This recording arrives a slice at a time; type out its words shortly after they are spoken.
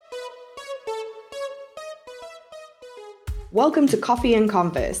Welcome to Coffee and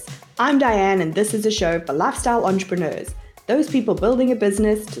Converse. I'm Diane, and this is a show for lifestyle entrepreneurs, those people building a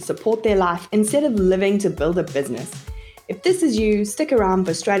business to support their life instead of living to build a business. If this is you, stick around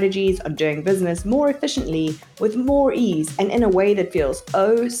for strategies on doing business more efficiently, with more ease, and in a way that feels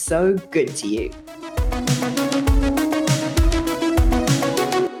oh so good to you.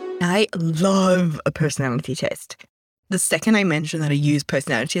 I love a personality test. The second I mention that I use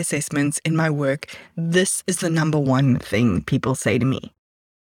personality assessments in my work, this is the number one thing people say to me.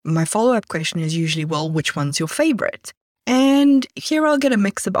 My follow-up question is usually, well, which one's your favorite? And here I'll get a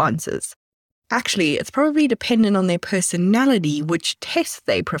mix of answers. Actually, it's probably dependent on their personality, which test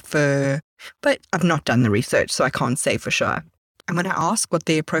they prefer, but I've not done the research, so I can't say for sure. And when I ask what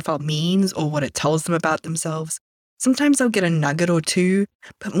their profile means or what it tells them about themselves, sometimes I'll get a nugget or two,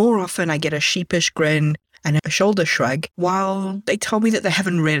 but more often I get a sheepish grin and a shoulder shrug while they tell me that they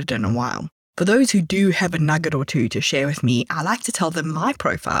haven't read it in a while. For those who do have a nugget or two to share with me, I like to tell them my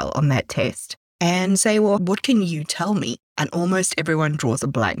profile on that test and say, well, what can you tell me? And almost everyone draws a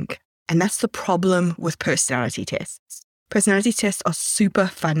blank. And that's the problem with personality tests. Personality tests are super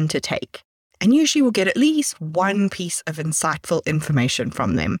fun to take, and usually we'll get at least one piece of insightful information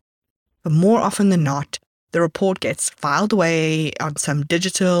from them. But more often than not, the report gets filed away on some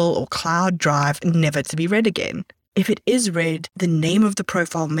digital or cloud drive, never to be read again. If it is read, the name of the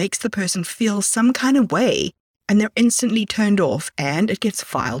profile makes the person feel some kind of way, and they're instantly turned off, and it gets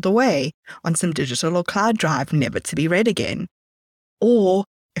filed away on some digital or cloud drive, never to be read again. Or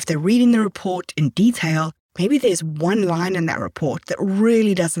if they're reading the report in detail, maybe there's one line in that report that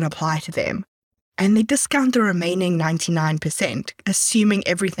really doesn't apply to them, and they discount the remaining 99%, assuming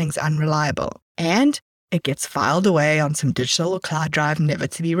everything's unreliable. And it gets filed away on some digital or cloud drive, never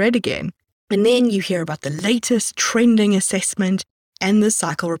to be read again. And then you hear about the latest trending assessment, and the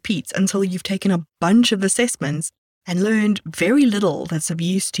cycle repeats until you've taken a bunch of assessments and learned very little that's of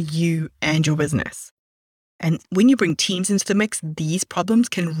use to you and your business. And when you bring teams into the mix, these problems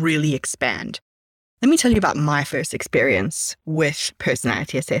can really expand. Let me tell you about my first experience with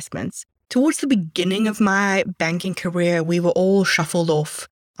personality assessments. Towards the beginning of my banking career, we were all shuffled off.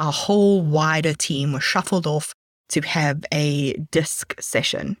 Our whole wider team was shuffled off to have a DISC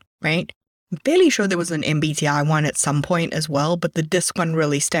session, right? I'm fairly sure there was an MBTI one at some point as well, but the DISC one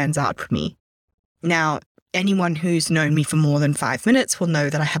really stands out for me. Now, anyone who's known me for more than 5 minutes will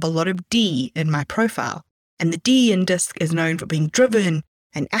know that I have a lot of D in my profile. And the D in DISC is known for being driven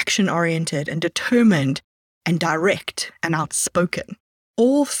and action-oriented and determined and direct and outspoken.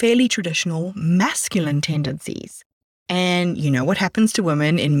 All fairly traditional masculine tendencies. And you know what happens to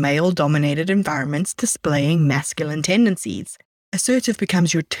women in male-dominated environments displaying masculine tendencies. Assertive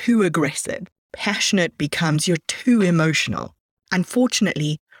becomes you're too aggressive. Passionate becomes you're too emotional.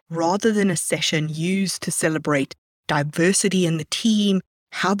 Unfortunately, rather than a session used to celebrate diversity in the team,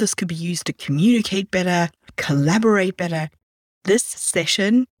 how this could be used to communicate better, collaborate better, this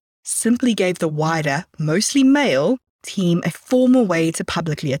session simply gave the wider, mostly male, team a formal way to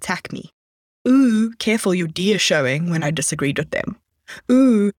publicly attack me. Ooh, careful, your D is showing when I disagreed with them.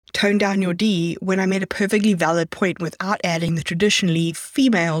 Ooh, tone down your D when I made a perfectly valid point without adding the traditionally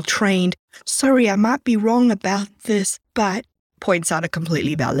female trained, sorry, I might be wrong about this, but points out a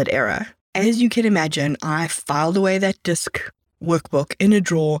completely valid error. As you can imagine, I filed away that DISC workbook in a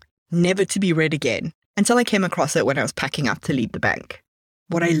drawer, never to be read again, until I came across it when I was packing up to leave the bank.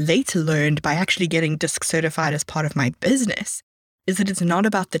 What I later learned by actually getting DISC certified as part of my business is that it's not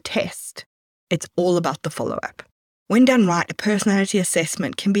about the test. It's all about the follow-up. When done right, a personality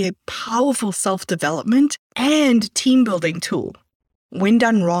assessment can be a powerful self-development and team-building tool. When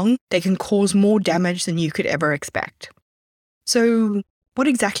done wrong, they can cause more damage than you could ever expect. So, what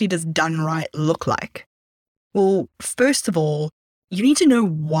exactly does done right look like? Well, first of all, you need to know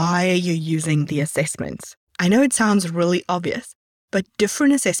why you're using the assessments. I know it sounds really obvious, but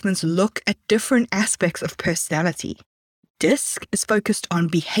different assessments look at different aspects of personality. DISC is focused on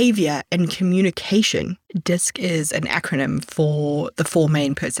behavior and communication. DISC is an acronym for the 4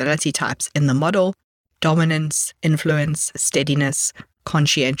 main personality types in the model: dominance, influence, steadiness,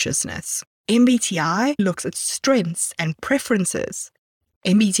 conscientiousness. MBTI looks at strengths and preferences.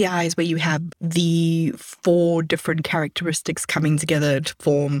 MBTI is where you have the 4 different characteristics coming together to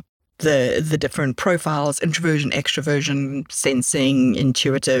form the different profiles: introversion, extroversion, sensing,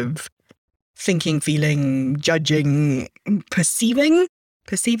 intuitive, thinking, feeling, judging, perceiving,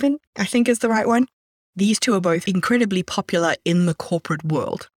 I think is the right one. These 2 are both incredibly popular in the corporate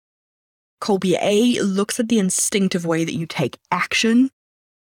world. Colby A looks at the instinctive way that you take action.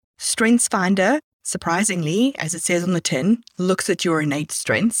 StrengthsFinder, surprisingly, as it says on the tin, looks at your innate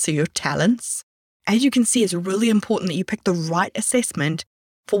strengths, so your talents. As you can see, it's really important that you pick the right assessment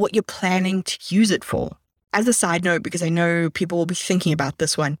for what you're planning to use it for. As a side note, because I know people will be thinking about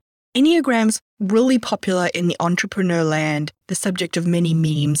this one, Enneagram's really popular in the entrepreneur land, the subject of many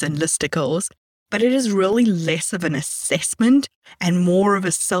memes and listicles, but it is really less of an assessment and more of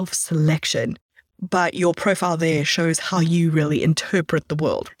a self-selection. But your profile there shows how you really interpret the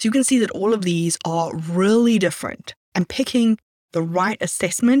world. So you can see that all of these are really different, and picking the right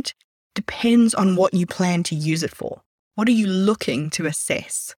assessment depends on what you plan to use it for. What are you looking to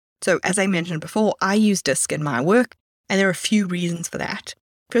assess? So as I mentioned before, I use DISC in my work, and there are a few reasons for that.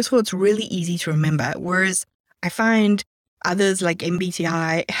 First of all, it's really easy to remember, whereas I find others like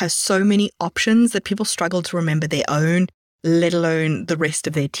MBTI has so many options that people struggle to remember their own, let alone the rest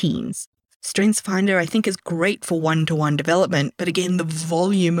of their teams. StrengthsFinder, I think, is great for one-to-one development, but again, the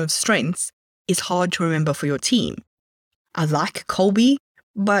volume of strengths is hard to remember for your team. I like Kolbe,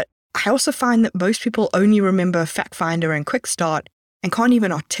 but I also find that most people only remember FactFinder and QuickStart and can't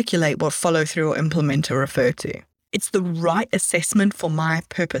even articulate what follow-through or implementer refer to. It's the right assessment for my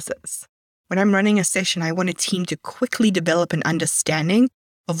purposes. When I'm running a session, I want a team to quickly develop an understanding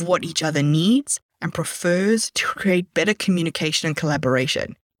of what each other needs and prefers to create better communication and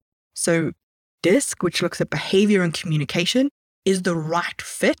collaboration. So DISC, which looks at behavior and communication, is the right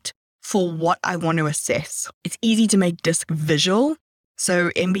fit for what I want to assess. It's easy to make DISC visual. So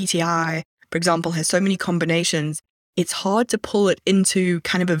MBTI, for example, has so many combinations, it's hard to pull it into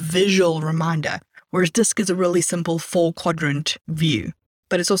kind of a visual reminder, whereas DISC is a really simple 4-quadrant view.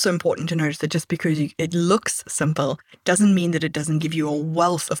 But it's also important to notice that just because it looks simple doesn't mean that it doesn't give you a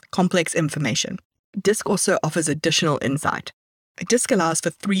wealth of complex information. DISC also offers additional insight. DISC allows for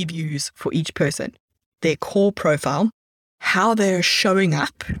 3 views for each person: their core profile, how they're showing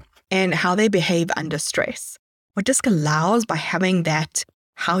up, and how they behave under stress. What DISC allows by having that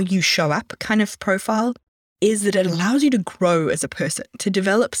how you show up kind of profile is that it allows you to grow as a person, to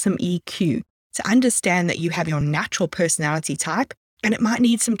develop some EQ, to understand that you have your natural personality type, and it might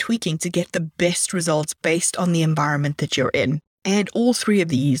need some tweaking to get the best results based on the environment that you're in. And all 3 of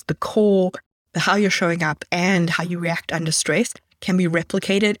these, the core, the how you're showing up, and how you react under stress, can be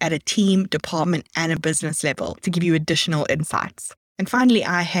replicated at a team, department, and a business level to give you additional insights. And finally,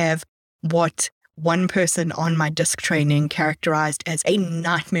 I have what one person on my DISC training characterized as a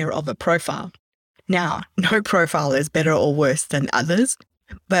nightmare of a profile. Now, no profile is better or worse than others,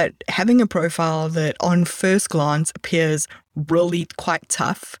 but having a profile that on first glance appears really quite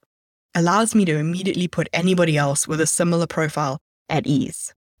tough allows me to immediately put anybody else with a similar profile at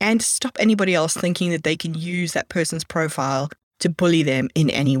ease and stop anybody else thinking that they can use that person's profile to bully them in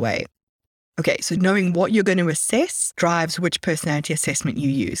any way. Okay, so knowing what you're going to assess drives which personality assessment you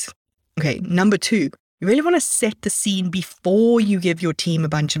use. Okay, number 2, you really want to set the scene before you give your team a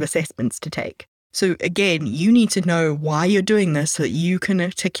bunch of assessments to take. So again, you need to know why you're doing this so that you can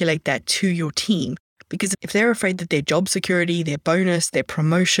articulate that to your team. Because if they're afraid that their job security, their bonus, their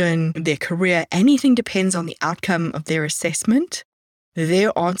promotion, their career, anything depends on the outcome of their assessment,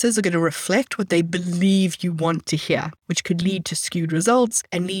 their answers are going to reflect what they believe you want to hear, which could lead to skewed results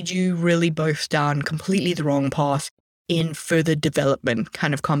and lead you really both down completely the wrong path in further development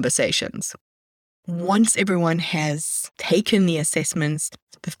kind of conversations. Once everyone has taken the assessments,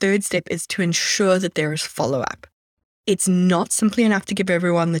 the 3rd step is to ensure that there is follow-up. It's not simply enough to give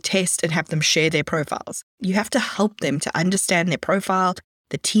everyone the test and have them share their profiles. You have to help them to understand their profile,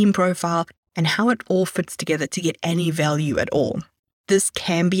 the team profile, and how it all fits together to get any value at all. This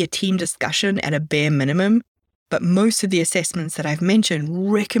can be a team discussion at a bare minimum, but most of the assessments that I've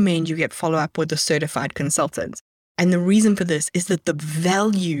mentioned recommend you get follow-up with a certified consultant. And the reason for this is that the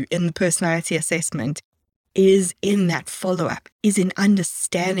value in the personality assessment is in that follow-up, is in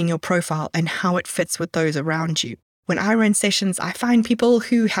understanding your profile and how it fits with those around you. When I run sessions, I find people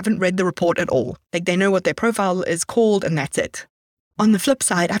who haven't read the report at all. Like they know what their profile is called and that's it. On the flip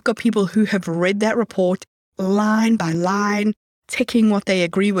side, I've got people who have read that report line by line, ticking what they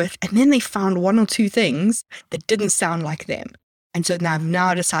agree with, and then they found 1 or 2 things that didn't sound like them. And so they've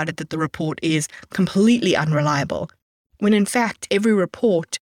now decided that the report is completely unreliable, when in fact every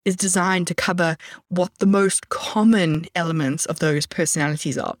report is designed to cover what the most common elements of those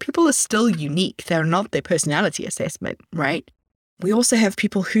personalities are. People are still unique. They're not their personality assessment, right? We also have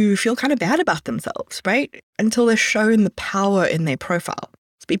people who feel kind of bad about themselves, right? Until they're shown the power in their profile.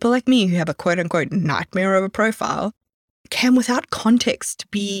 So people like me who have a quote-unquote nightmare of a profile can, without context,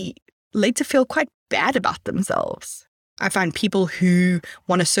 be led to feel quite bad about themselves. I find people who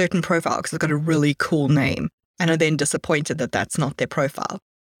want a certain profile because they've got a really cool name and are then disappointed that that's not their profile.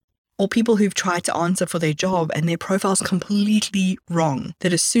 or people who've tried to answer for their job and their profile's completely wrong,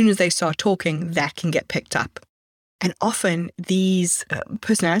 that as soon as they start talking, that can get picked up. And often these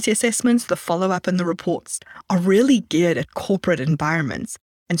personality assessments, the follow-up and the reports are really geared at corporate environments.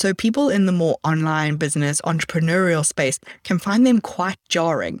 And so people in the more online business, entrepreneurial space can find them quite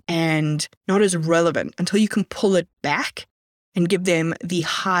jarring and not as relevant until you can pull it back and give them the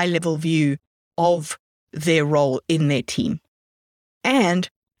high-level view of their role in their team. And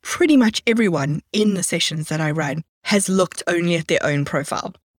pretty much everyone in the sessions that I run has looked only at their own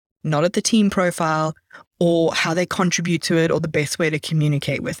profile, not at the team profile or how they contribute to it or the best way to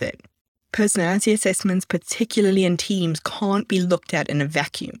communicate with it. Personality assessments, particularly in teams, can't be looked at in a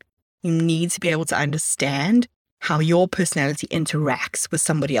vacuum. You need to be able to understand how your personality interacts with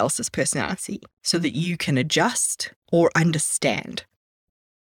somebody else's personality so that you can adjust or understand.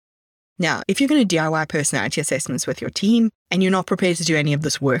 Now, if you're going to DIY personality assessments with your team and you're not prepared to do any of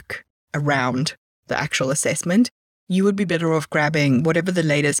this work around the actual assessment, you would be better off grabbing whatever the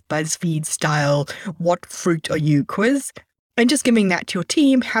latest BuzzFeed style, what fruit are you quiz, and just giving that to your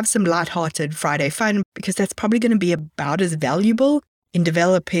team. Have some lighthearted Friday fun, because that's probably going to be about as valuable in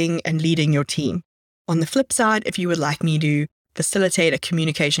developing and leading your team. On the flip side, if you would like me to facilitate a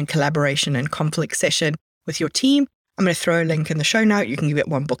communication, collaboration, and conflict session with your team, I'm going to throw a link in the show note. You can get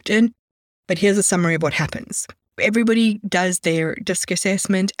one booked in. But here's a summary of what happens. Everybody does their DISC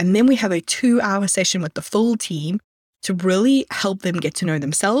assessment, and then we have a 2-hour session with the full team to really help them get to know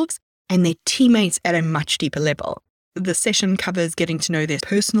themselves and their teammates at a much deeper level. The session covers getting to know their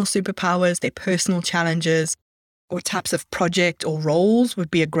personal superpowers, their personal challenges, what types of project or roles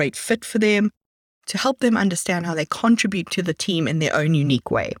would be a great fit for them, to help them understand how they contribute to the team in their own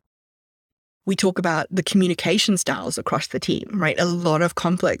unique way. We talk about the communication styles across the team, right? A lot of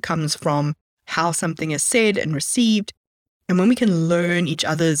conflict comes from how something is said and received. And when we can learn each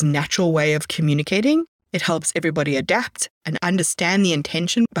other's natural way of communicating, it helps everybody adapt and understand the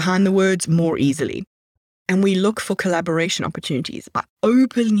intention behind the words more easily. And we look for collaboration opportunities. By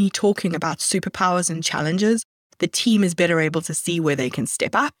openly talking about superpowers and challenges, the team is better able to see where they can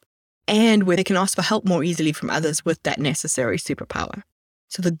step up and where they can ask for help more easily from others with that necessary superpower.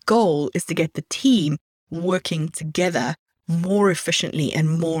 So the goal is to get the team working together more efficiently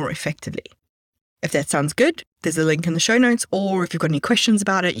and more effectively. If that sounds good, there's a link in the show notes, or if you've got any questions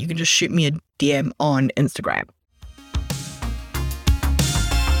about it, you can just shoot me a DM on Instagram.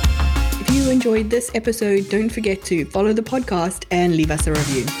 If you enjoyed this episode, don't forget to follow the podcast and leave us a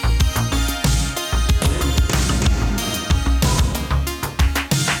review.